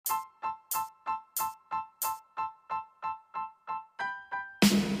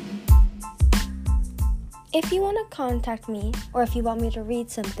If you want to contact me, or if you want me to read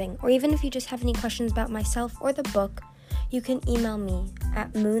something, or even if you just have any questions about myself or the book, you can email me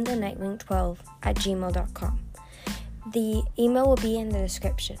at moonthenightwing12@gmail.com. The email will be in the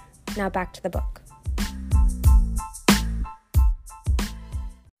description. Now back to the book.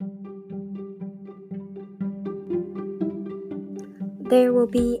 There will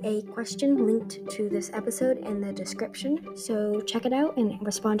be a question linked to this episode in the description, so check it out and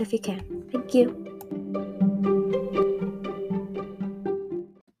respond if you can. Thank you.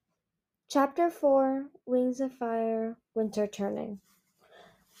 Chapter 4, Wings of Fire, Winter Turning.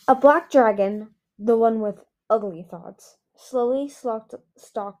 A black dragon, the one with ugly thoughts, slowly stalked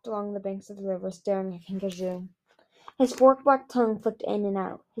along the banks of the river, staring at Kinkajou. His forked black tongue flicked in and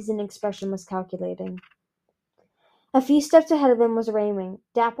out. His expression was calculating. A few steps ahead of them was Rayming,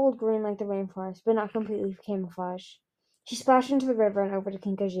 dappled green like the rainforest, but not completely camouflaged. She splashed into the river and over to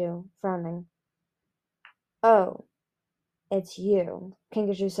Kinkajou, frowning. "Oh, it's you,"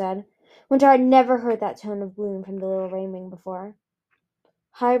 Kinkajou said. Winter had never heard that tone of gloom from the little Rayming before.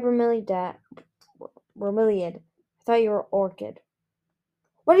 "Hi, Bromeliad. I thought you were Orchid."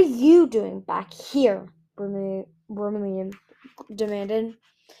 "What are you doing back here?" Bromeliad demanded.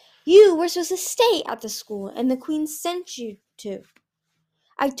 "You were supposed to stay at the school, and the Queen sent you to.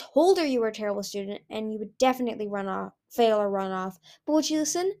 I told her you were a terrible student, and you would definitely fail or run off. But would she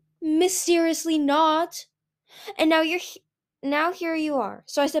listen? Mysteriously not. And now now here you are.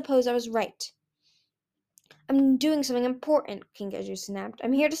 So I suppose I was right." "I'm doing something important," Kinkajou snapped.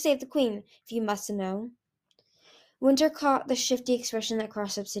 "I'm here to save the Queen, if you must know." Winter caught the shifty expression that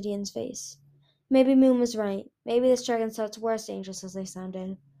crossed Obsidian's face. Maybe Moon was right. Maybe this dragon's thoughts were as dangerous as they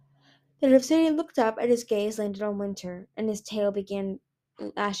sounded. Then Obsidian looked up, and his gaze landed on Winter, and his tail began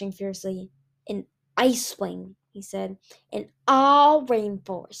lashing fiercely. "An ice wing," he said, "in all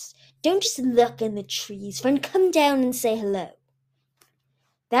rainforest. Don't just look in the trees, friend. Come down and say hello."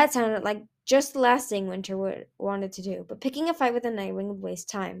 That sounded like just the last thing Winter wanted to do, but picking a fight with a Nightwing would waste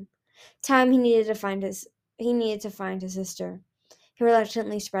time. He needed to find his sister. He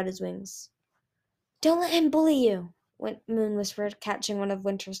reluctantly spread his wings. "Don't let him bully you," Moon whispered, catching one of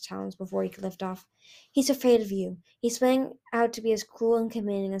Winter's talons before he could lift off. "He's afraid of you. He's playing out to be as cruel and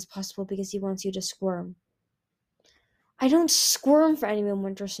commanding as possible because he wants you to squirm." "I don't squirm for anyone,"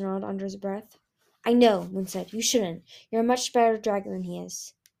 Winter snarled under his breath. "I know," Moon said. "You shouldn't. You're a much better dragon than he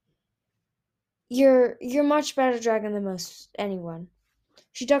is." You're much better dragon than most anyone."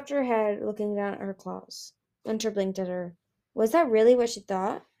 She ducked her head, looking down at her claws. Winter blinked at her. Was that really what she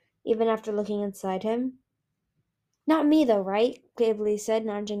thought, even after looking inside him? "Not me, though, right?" Gably said,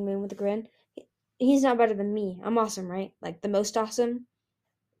 nudging Moon with a grin. "He's not better than me. I'm awesome, right? Like, the most awesome?"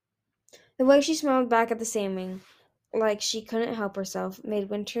 The way she smiled back at the Sandwing, like she couldn't help herself, made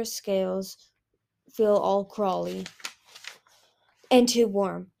Winter's scales feel all crawly and too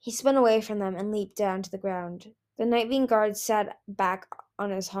warm. He spun away from them and leaped down to the ground. The Nightwing guard sat back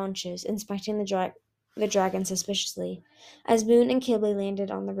on his haunches, inspecting the dragon suspiciously, as Moon and Kibble landed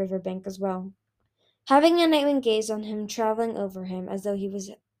on the river bank as well. Having a Nightwing gaze on him, traveling over him as though he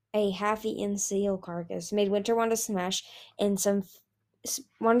was a half-eaten seal carcass, made Winter want to smash in some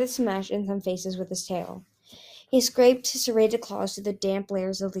faces with his tail. He scraped his serrated claws through the damp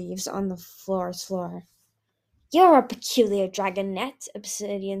layers of leaves on the floor. "You're a peculiar dragonet,"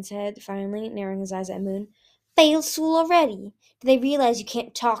 Obsidian said, finally, narrowing his eyes at Moon. "Failed school already? Do they realize you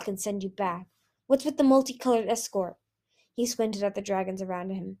can't talk and send you back? What's with the multicolored escort?" He squinted at the dragons around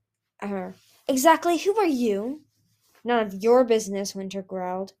him. "Exactly who are you?" "None of your business," Winter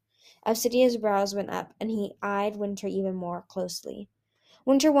growled. Obsidian's brows went up, and he eyed Winter even more closely.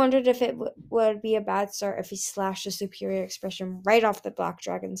 Winter wondered if it would be a bad start if he slashed a superior expression right off the black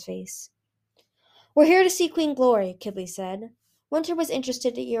dragon's face. "We're here to see Queen Glory," Kibble said. Winter was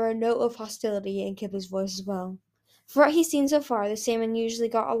interested to hear a note of hostility in Kibble's voice as well. For what he'd seen so far, the Salmon usually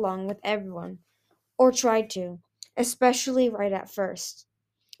got along with everyone, or tried to, especially right at first.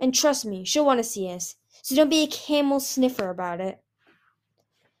 "And trust me, she'll want to see us, so don't be a camel sniffer about it."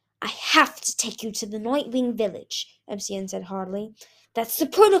 "I have to take you to the Nightwing Village," Obsidian said haughtily. "That's the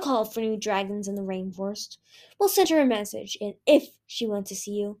protocol for new dragons in the rainforest. We'll send her a message, and if she wants to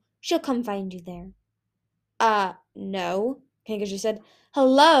see you, she'll come find you there." No," Kinkajou said.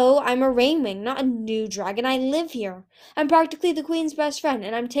 "Hello, I'm a Rainwing, not a new dragon. I live here. I'm practically the Queen's best friend,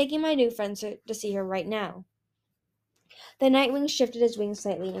 and I'm taking my new friend to see her right now." The Nightwing shifted his wings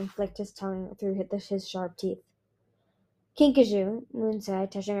slightly and flicked his tongue through his sharp teeth. "Kinkajou," Moon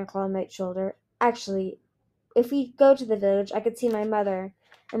said, touching a claw on Mite's shoulder. "Actually, if we go to the village, I could see my mother,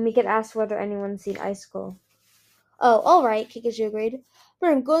 and we could ask whether anyone's seen Icicle." "Oh, all right," Kinkajou agreed. But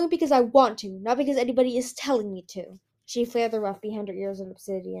I'm going because I want to, not because anybody is telling me to. She flared the ruff behind her ears of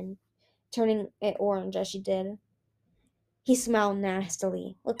obsidian, turning it orange as she did. He smiled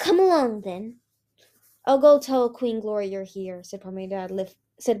nastily. Well, come along then. I'll go tell Queen Glory you're here, said Bromelidad,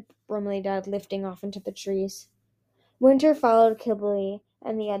 lifting off into the trees. Winter followed Kibbley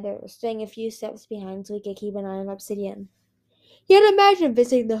and the others, staying a few steps behind so he could keep an eye on Obsidian. He had imagined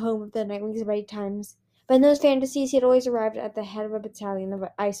visiting the home of the Nightwings many times, but in those fantasies he had always arrived at the head of a battalion of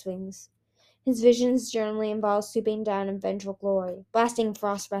Icewings. His visions generally involved swooping down in vengeful glory, blasting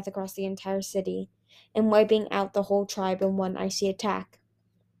frost breath across the entire city, and wiping out the whole tribe in one icy attack.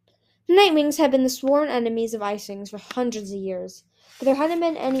 The Nightwings had been the sworn enemies of Icewings for hundreds of years, but there hadn't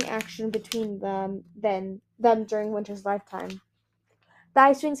been any action between them during Winter's lifetime. The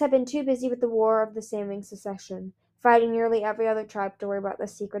Icewings had been too busy with the War of the Sandwing Succession, fighting nearly every other tribe to worry about the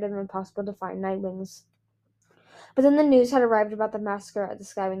secretive and impossible to find Nightwings. But then the news had arrived about the massacre at the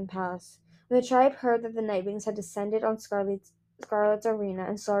Skywing Palace. When the tribe heard that the Nightwings had descended on Scarlet's arena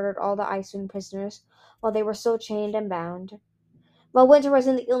and slaughtered all the Icewing prisoners while they were still chained and bound. Well, Winter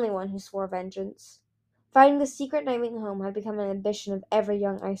wasn't the only one who swore vengeance. Finding the secret Nightwing home had become an ambition of every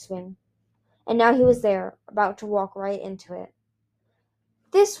young Icewing, and now he was there, about to walk right into it.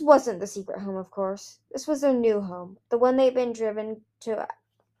 This wasn't the secret home, of course. This was their new home, the one they'd been driven to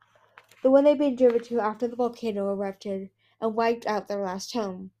after the volcano erupted and wiped out their last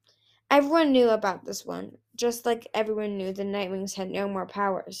home. Everyone knew about this one, just like everyone knew the Nightwings had no more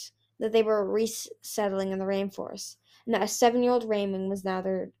powers, that they were resettling in the rainforest, and that a 7-year-old Rainwing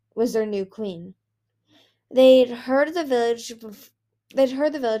was their new queen. They'd heard the village. They'd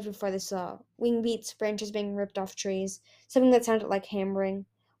heard the village before they saw wing beats, branches being ripped off trees, something that sounded like hammering.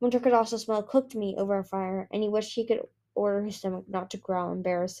 Winter could also smell cooked meat over a fire, and he wished he could order his stomach not to growl and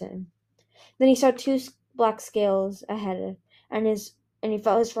embarrass him. Then he saw two black scales ahead, and he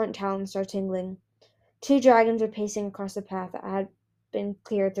felt his front talons start tingling. Two dragons were pacing across the path that had been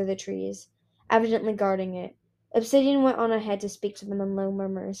cleared through the trees, evidently guarding it. Obsidian went on ahead to speak to them in low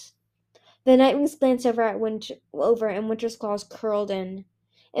murmurs. The Nightwings glanced over and Winter's claws curled in.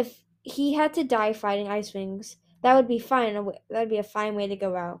 If he had to die fighting Icewings, that would be fine. That would be a fine way to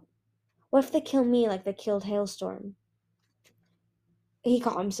go out. What if they kill me like they killed Hailstorm? He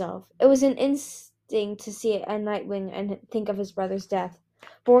caught himself. It was an instinct to see a Nightwing and think of his brother's death.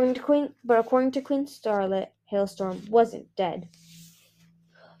 But according to Queen Starlet, Hailstorm wasn't dead.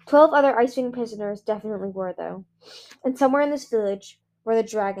 12 other Icewing prisoners definitely were, though. And somewhere in this village were the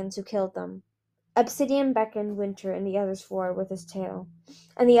dragons who killed them. Obsidian beckoned Winter and the others forward with his tail,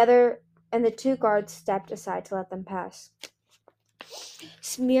 and the two guards stepped aside to let them pass,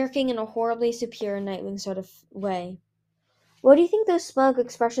 smirking in a horribly superior Nightwing sort of way. What do you think those smug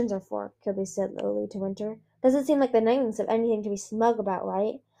expressions are for? Kilby said lowly to Winter. Doesn't seem like the Nightwings have anything to be smug about,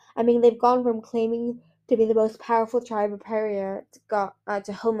 right? I mean, they've gone from claiming to be the most powerful tribe of Peria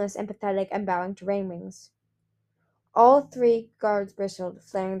to homeless and pathetic and bowing to Rainwings. All three guards bristled,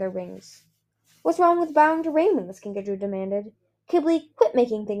 flaring their wings. What's wrong with bowing to Rainwings? Kinkajou demanded. Kibbley, quit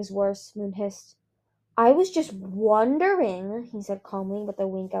making things worse, Moon hissed. I was just wondering, he said calmly with a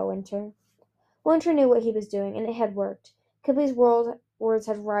wink at Winter. Winter knew what he was doing, and it had worked. Kibbley's words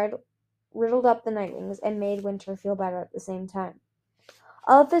had riddled up the Nightwings and made Winter feel better at the same time.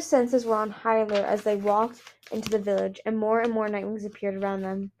 All of his senses were on high alert as they walked into the village, and more Nightwings appeared around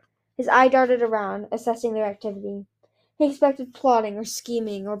them. His eye darted around, assessing their activity. He expected plotting or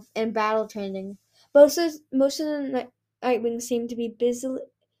scheming and battle training. Most of the Nightwings seemed to be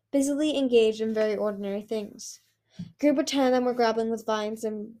busily engaged in very ordinary things. A group of 10 of them were grappling with vines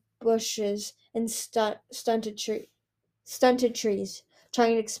and bushes and stunted trees,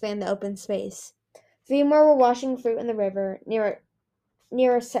 trying to expand the open space. 3 more were washing fruit in the river near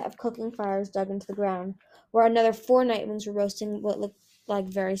a set of cooking fires dug into the ground, where another 4 Nightwings were roasting what looked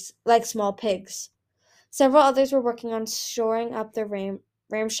like small pigs. Several others were working on shoring up the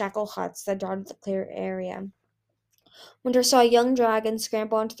ramshackle huts that dotted the clear area. Winter saw a young dragon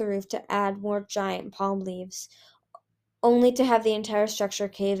scramble onto the roof to add more giant palm leaves, only to have the entire structure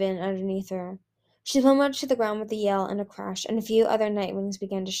cave in underneath her. She plummeted to the ground with a yell and a crash, and a few other Nightwings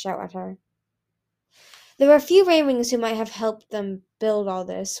began to shout at her. There were a few Rainwings who might have helped them build all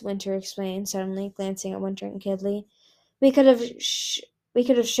this, Winter explained, suddenly glancing at Winter and Kidley. We could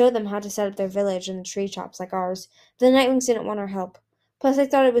have showed them how to set up their village in the treetops like ours. But the Nightwings didn't want our help. Plus, they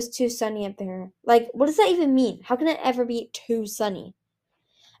thought it was too sunny up there. Like, what does that even mean? How can it ever be too sunny?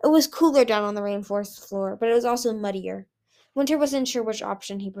 It was cooler down on the rainforest floor, but it was also muddier. Winter wasn't sure which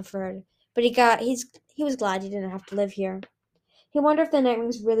option he preferred, but he was glad he didn't have to live here. He wondered if the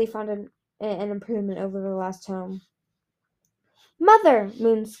Nightwings really found an improvement over their last home. Mother!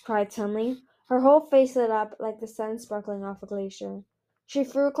 Moon cried suddenly. Her whole face lit up like the sun sparkling off a glacier. She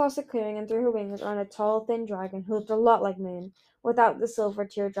flew across the clearing and threw her wings around a tall, thin dragon who looked a lot like Moon, without the silver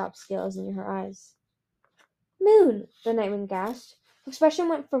teardrop scales in her eyes. Moon! The Nightwing gasped. Her expression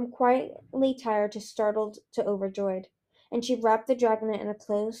went from quietly tired to startled to overjoyed, and she wrapped the dragonet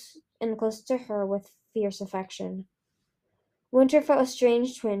in close to her with fierce affection. Winter felt a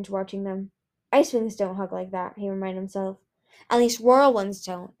strange twinge watching them. Ice Wings don't hug like that, he reminded himself. At least royal ones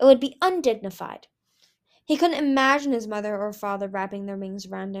don't. It would be undignified. He couldn't imagine his mother or father wrapping their wings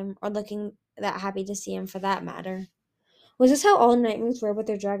around him, or looking that happy to see him for that matter. Was this how all Nightwings were with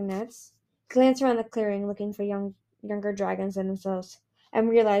their dragonets? He glanced around the clearing looking for younger dragons than themselves, and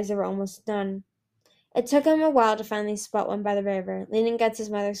realized there were almost none. It took him a while to finally spot one by the river, leaning against his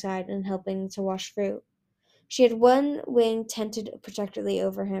mother's side and helping to wash fruit. She had one wing tented protectively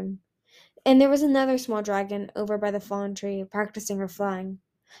over him, and there was another small dragon over by the fallen tree, practicing her flying.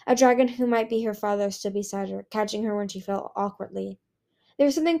 A dragon who might be her father stood beside her, catching her when she fell awkwardly. There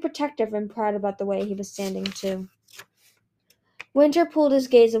was something protective and proud about the way he was standing, too. Winter pulled his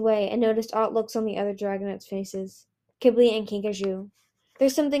gaze away and noticed odd looks on the other dragonets' faces, Kibli and Kinkajou. There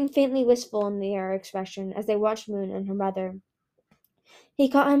was something faintly wistful in their expression as they watched Moon and her mother. He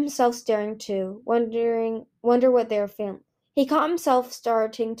caught himself staring too, wonder what their fam- He caught himself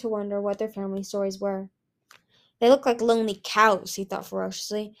starting to wonder what their family stories were. They look like lonely cows, he thought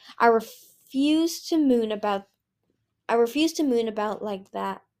ferociously. I refuse to moon about like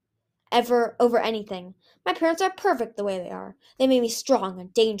that ever over anything. My parents are perfect the way they are. They made me strong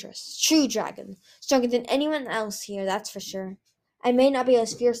and dangerous. True dragon. Stronger than anyone else here, that's for sure. I may not be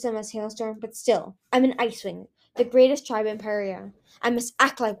as fearsome as Hailstorm, but still, I'm an Icewing, the greatest tribe in Peria. I must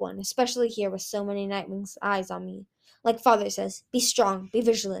act like one, especially here with so many Nightwings' eyes on me. Like father says, be strong, be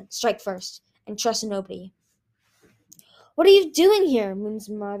vigilant, strike first, and trust nobody. What are you doing here? Moon's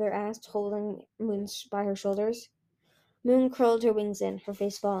mother asked, holding Moon by her shoulders. Moon curled her wings in, her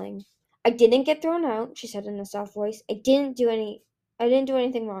face falling. I didn't get thrown out, she said in a soft voice. I didn't do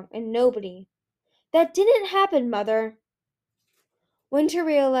anything wrong, and nobody. That didn't happen, Mother. Winter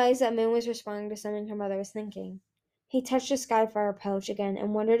realized that Moon was responding to something her mother was thinking. He touched the Skyfire pouch again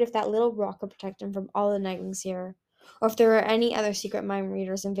and wondered if that little rock could protect him from all the Nightwings here, or if there were any other secret mind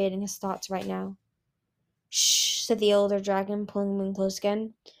readers invading his thoughts right now. Shh, said the older dragon, pulling Moon close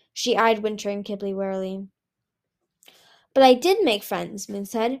again. She eyed Winter and Kibli warily. But I did make friends, Moon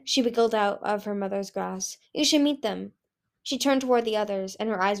said. She wiggled out of her mother's grasp. You should meet them. She turned toward the others, and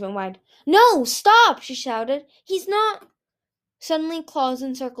her eyes went wide. No, stop! She shouted. He's not. Suddenly, claws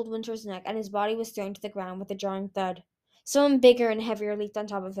encircled Winter's neck, and his body was thrown to the ground with a jarring thud. Someone bigger and heavier leaped on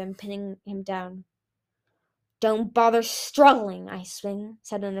top of him, pinning him down. Don't bother struggling, Icewing,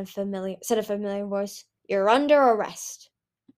 said a familiar voice. You're under arrest.